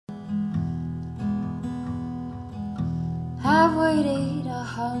I've waited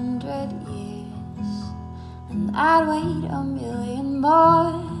 100 years, and I'd wait 1,000,000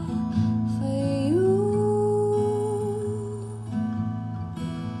 more for you.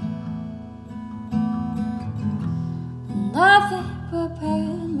 Nothing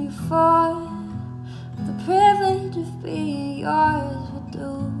prepared me for the privilege of being yours would do.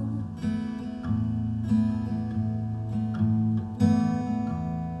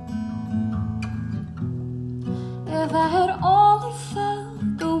 If I had only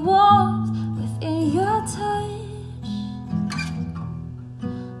felt the warmth within your touch,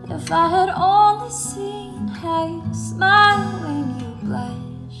 if I had only seen how you smile when you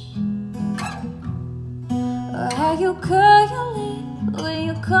blush, or how you curl your lip when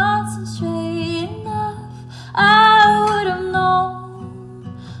you concentrate enough, I would have known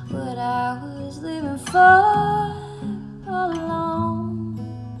what I was living for all along.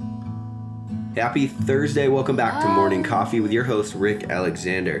 Happy Thursday. Welcome back to Morning Coffee with your host, Rick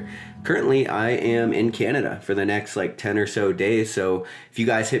Alexander. Currently, I am in Canada for the next 10 or so days. So if you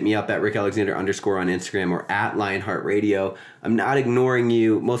guys hit me up at @RickAlexander_ on Instagram or at Lionheart Radio, I'm not ignoring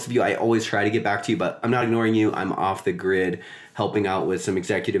you. Most of you, I always try to get back to you, but I'm not ignoring you. I'm off the grid helping out with some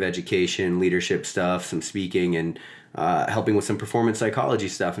executive education, leadership stuff, some speaking, and helping with some performance psychology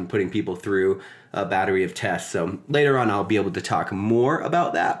stuff and putting people through a battery of tests. So later on, I'll be able to talk more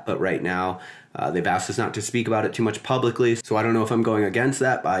about that. But right now, they've asked us not to speak about it too much publicly. So I don't know if I'm going against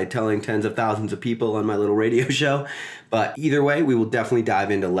that by telling tens of thousands of people on my little radio show. But either way, we will definitely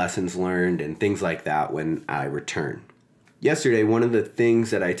dive into lessons learned and things like that when I return. Yesterday, one of the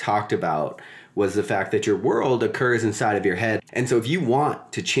things that I talked about was the fact that your world occurs inside of your head. And so if you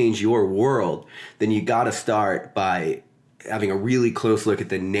want to change your world, then you got to start by having a really close look at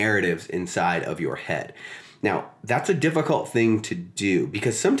the narratives inside of your head. Now, that's a difficult thing to do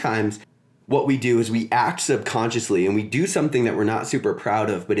because sometimes what we do is we act subconsciously and we do something that we're not super proud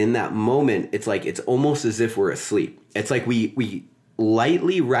of, but in that moment, it's almost as if we're asleep. It's like we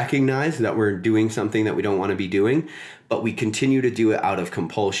lightly recognize that we're doing something that we don't want to be doing, but we continue to do it out of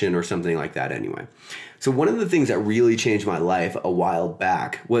compulsion or something like that anyway. So one of the things that really changed my life a while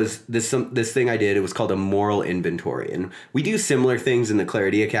back was this thing I did. It was called a moral inventory. And we do similar things in the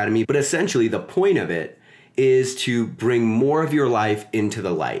Clarity Academy, but essentially the point of it is to bring more of your life into the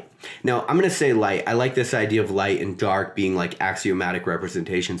light. Now, I'm going to say light. I like this idea of light and dark being like axiomatic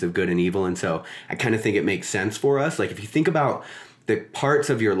representations of good and evil. And so I kind of think it makes sense for us. Like if you think about the parts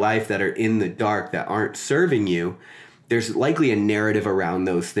of your life that are in the dark that aren't serving you, there's likely a narrative around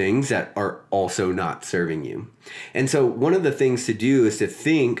those things that are also not serving you. And so one of the things to do is to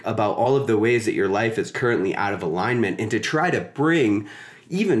think about all of the ways that your life is currently out of alignment and to try to bring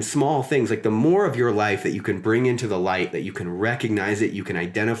even small things, like the more of your life that you can bring into the light, that you can recognize it, you can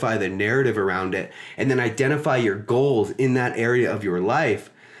identify the narrative around it, and then identify your goals in that area of your life,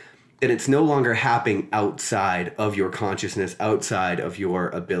 then it's no longer happening outside of your consciousness, outside of your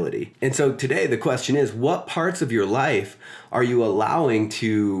ability. And so today the question is, what parts of your life are you allowing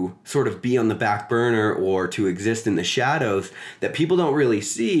to sort of be on the back burner or to exist in the shadows that people don't really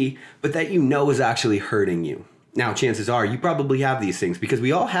see, but that you know is actually hurting you? Now, chances are you probably have these things because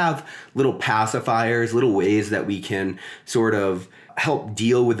we all have little pacifiers, little ways that we can sort of help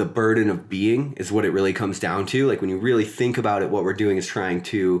deal with the burden of being is what it really comes down to. Like when you really think about it, what we're doing is trying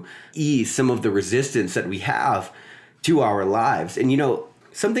to ease some of the resistance that we have to our lives. And,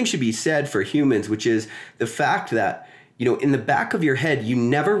 something should be said for humans, which is the fact that, in the back of your head, you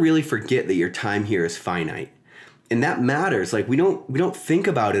never really forget that your time here is finite. And that matters. Like we don't think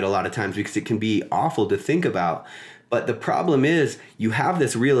about it a lot of times because it can be awful to think about. But the problem is you have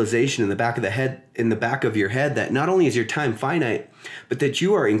this realization in the back of your head that not only is your time finite, but that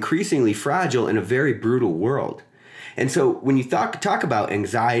you are increasingly fragile in a very brutal world. And so when you talk about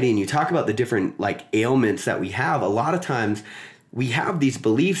anxiety and you talk about the different ailments that we have, a lot of times we have these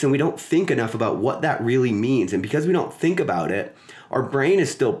beliefs and we don't think enough about what that really means. And because we don't think about it, our brain is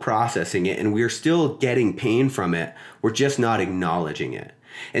still processing it and we're still getting pain from it. We're just not acknowledging it.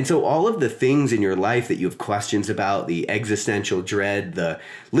 And so all of the things in your life that you have questions about, the existential dread,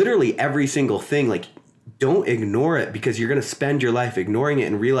 literally every single thing, don't ignore it because you're going to spend your life ignoring it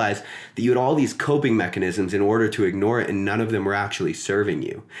and realize that you had all these coping mechanisms in order to ignore it and none of them were actually serving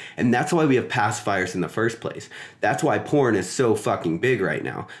you. And that's why we have pacifiers in the first place. That's why porn is so fucking big right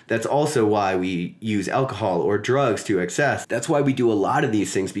now. That's also why we use alcohol or drugs to excess. That's why we do a lot of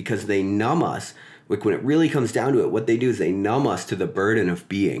these things because they numb us. Like when it really comes down to it, what they do is they numb us to the burden of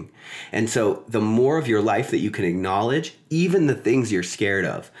being. And so the more of your life that you can acknowledge, even the things you're scared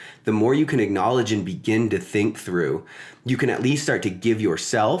of, the more you can acknowledge and begin to think through, you can at least start to give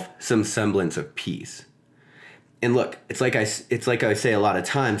yourself some semblance of peace. And look, it's like I say a lot of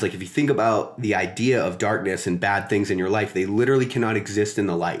times, like if you think about the idea of darkness and bad things in your life, they literally cannot exist in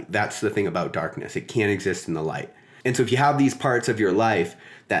the light. That's the thing about darkness. It can't exist in the light. And so if you have these parts of your life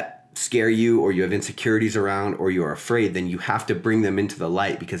that scare you, or you have insecurities around, or you're afraid, then you have to bring them into the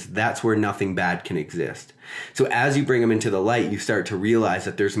light, because that's where nothing bad can exist. So as you bring them into the light, you start to realize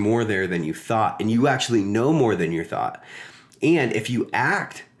that there's more there than you thought, and you actually know more than you thought. And if you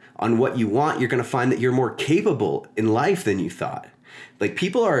act on what you want, you're going to find that you're more capable in life than you thought. Like,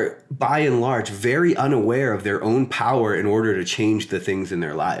 people are, by and large, very unaware of their own power in order to change the things in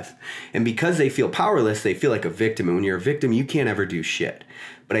their life. And because they feel powerless, they feel like a victim. And when you're a victim, you can't ever do shit.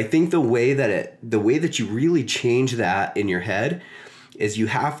 But I think the way that you really change that in your head is you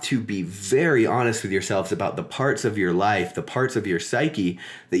have to be very honest with yourselves about the parts of your life, the parts of your psyche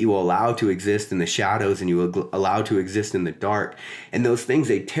that you will allow to exist in the shadows and you will allow to exist in the dark. And those things,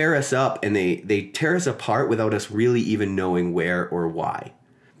 they tear us up and they tear us apart without us really even knowing where or why.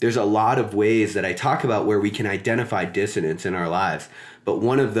 There's a lot of ways that I talk about where we can identify dissonance in our lives. But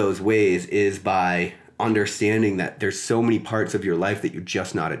one of those ways is by understanding that there's so many parts of your life that you're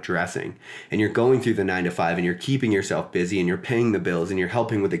just not addressing, and you're going through the 9 to 5 and you're keeping yourself busy and you're paying the bills and you're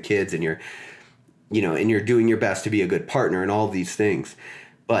helping with the kids and you're doing your best to be a good partner and all of these things,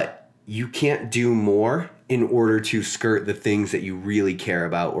 but you can't do more in order to skirt the things that you really care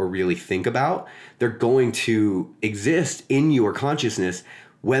about or really think about. They're going to exist in your consciousness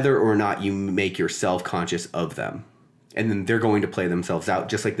whether or not you make yourself conscious of them. And then they're going to play themselves out,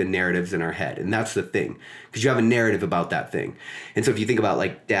 just like the narratives in our head. And that's the thing, because you have a narrative about that thing. And so if you think about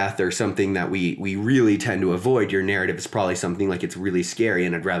like death or something that we really tend to avoid, your narrative is probably something like it's really scary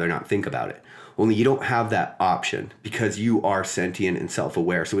and I'd rather not think about it. Only you don't have that option because you are sentient and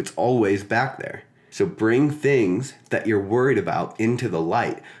self-aware. So it's always back there. So bring things that you're worried about into the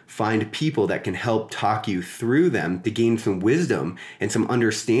light. Find people that can help talk you through them to gain some wisdom and some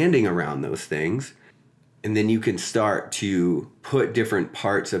understanding around those things. And then you can start to put different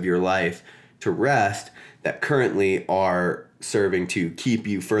parts of your life to rest that currently are serving to keep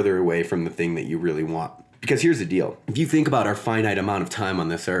you further away from the thing that you really want. Because here's the deal. If you think about our finite amount of time on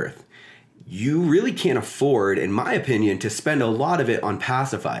this earth, you really can't afford, in my opinion, to spend a lot of it on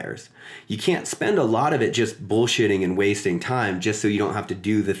pacifiers. You can't spend a lot of it just bullshitting and wasting time just so you don't have to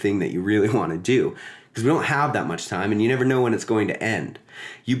do the thing that you really want to do. Because we don't have that much time and you never know when it's going to end.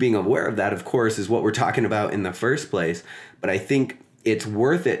 You being aware of that, of course, is what we're talking about in the first place. But I think it's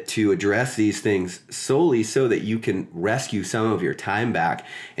worth it to address these things solely so that you can rescue some of your time back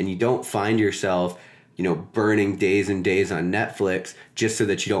and you don't find yourself, burning days and days on Netflix just so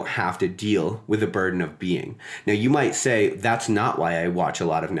that you don't have to deal with the burden of being. Now, you might say, that's not why I watch a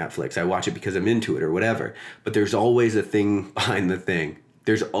lot of Netflix. I watch it because I'm into it or whatever. But there's always a thing behind the thing.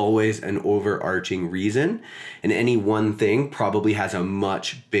 There's always an overarching reason, and any one thing probably has a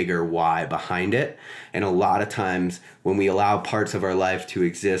much bigger why behind it. And a lot of times when we allow parts of our life to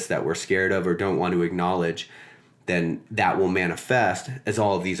exist that we're scared of or don't want to acknowledge, then that will manifest as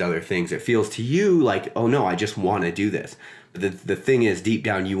all of these other things. It feels to you like, oh no, I just want to do this. But the thing is, deep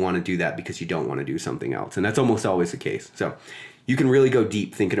down, you want to do that because you don't want to do something else. And that's almost always the case. So you can really go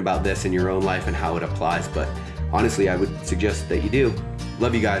deep thinking about this in your own life and how it applies. But honestly, I would suggest that you do.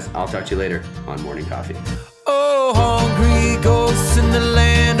 Love you guys. I'll talk to you later on Morning Coffee. Oh, hungry ghosts in the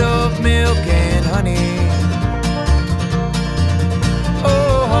land of milk and honey.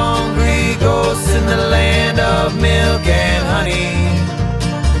 Oh, hungry ghosts in the land of milk and honey.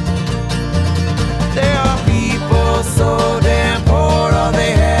 There are people so damn poor, all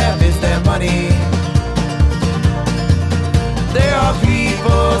they have is their money. There are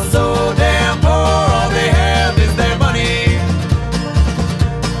people so damn poor, all they have is their money.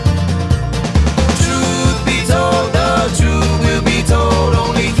 Truth be told, the truth will be told.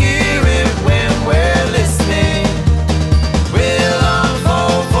 Only hear it when we're listening. We'll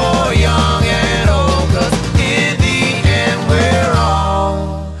unfold for young and old, 'cause in the end we're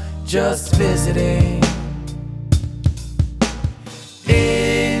all just visiting.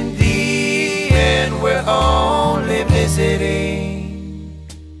 In the end we're only visiting.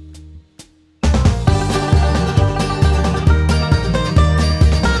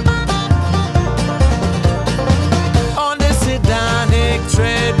 On this hedonic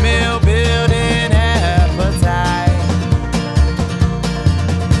treadmill, building appetite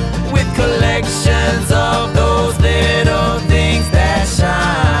with collections of those little things that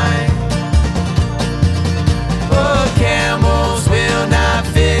shine. But camels will not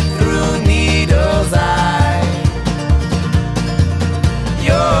fit through needle's eye.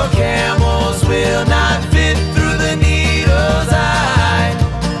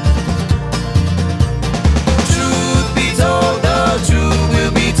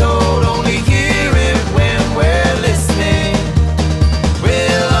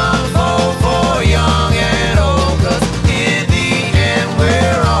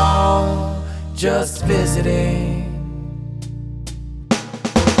 just visiting.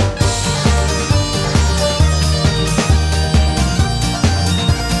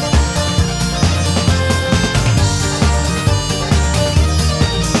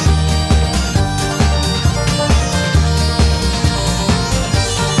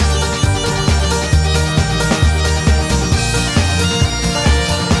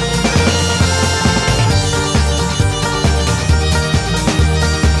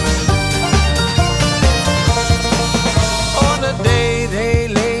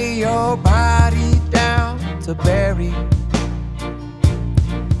 Bury.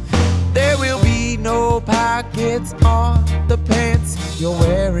 There will be no pockets on the pants you're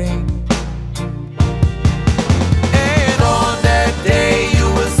wearing. And on that day you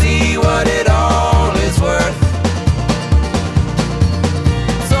will see what it all is worth.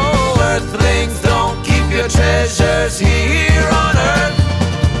 So earthlings, don't keep your treasures here on earth.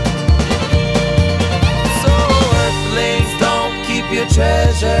 So earthlings, don't keep your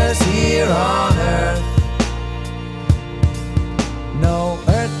treasures here on earth. No,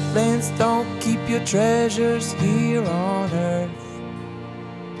 earthlings, don't keep your treasures here on earth.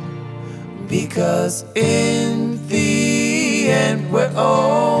 Because in the end we're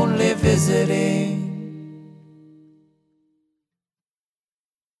only visiting.